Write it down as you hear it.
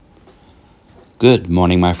Good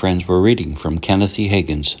morning, my friends. We're reading from Kenneth E.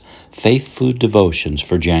 Hagin's Faith Food Devotions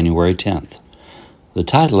for January 10th. The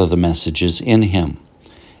title of the message is In Him,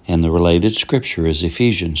 and the related scripture is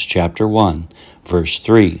Ephesians chapter 1, verse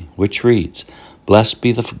 3, which reads, Blessed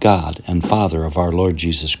be the God and Father of our Lord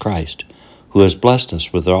Jesus Christ, who has blessed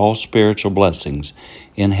us with all spiritual blessings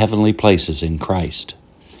in heavenly places in Christ.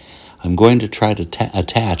 I'm going to try to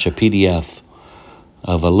attach a PDF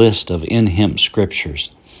of a list of In Him scriptures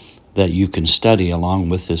that you can study along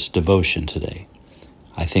with this devotion today.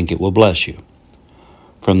 I think it will bless you.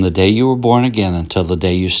 From the day you were born again until the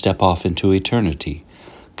day you step off into eternity,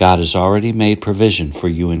 God has already made provision for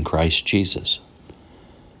you in Christ Jesus.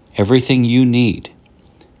 Everything you need,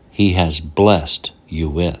 He has blessed you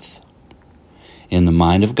with. In the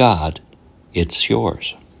mind of God, it's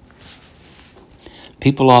yours.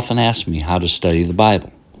 People often ask me how to study the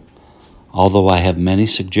Bible. Although I have many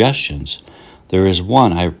suggestions, there is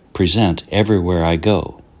one I present everywhere I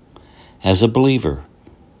go. As a believer,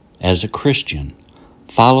 as a Christian,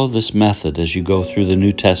 follow this method as you go through the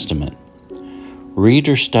New Testament. Read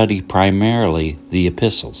or study primarily the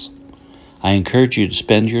epistles. I encourage you to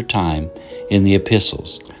spend your time in the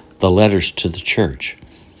epistles, the letters to the church,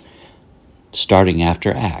 starting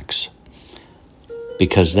after Acts,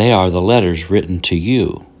 because they are the letters written to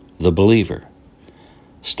you, the believer.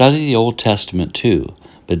 Study the Old Testament too,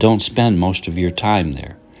 but don't spend most of your time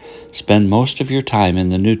there. Spend most of your time in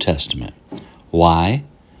the New Testament. Why?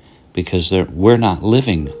 Because we're not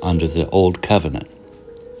living under the Old Covenant.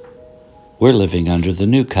 We're living under the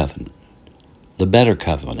New Covenant, the better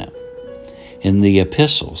covenant. In the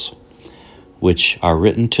epistles, which are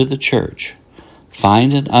written to the church,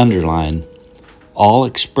 find and underline all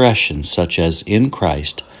expressions such as in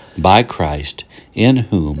Christ, by Christ, in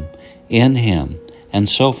whom, in Him, and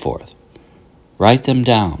so forth. Write them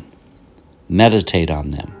down. Meditate on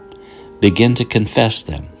them. Begin to confess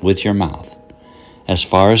them with your mouth. As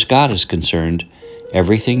far as God is concerned,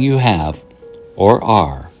 everything you have or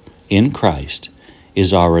are in Christ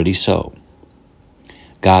is already so.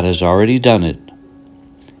 God has already done it.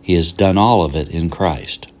 He has done all of it in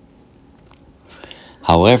Christ.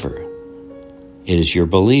 However, it is your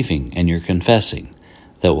believing and your confessing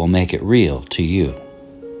that will make it real to you.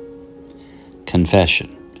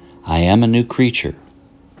 Confession. I am a new creature.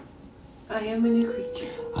 I am a new creature.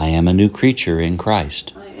 I am a new creature in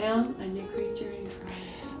Christ. I am a new creature in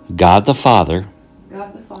Christ. God the Father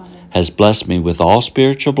has blessed me with all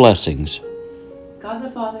spiritual blessings God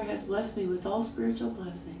the Father has blessed me with all spiritual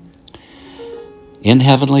blessings in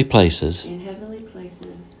heavenly places in heavenly places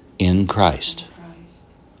in Christ. in Christ.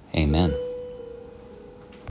 Amen.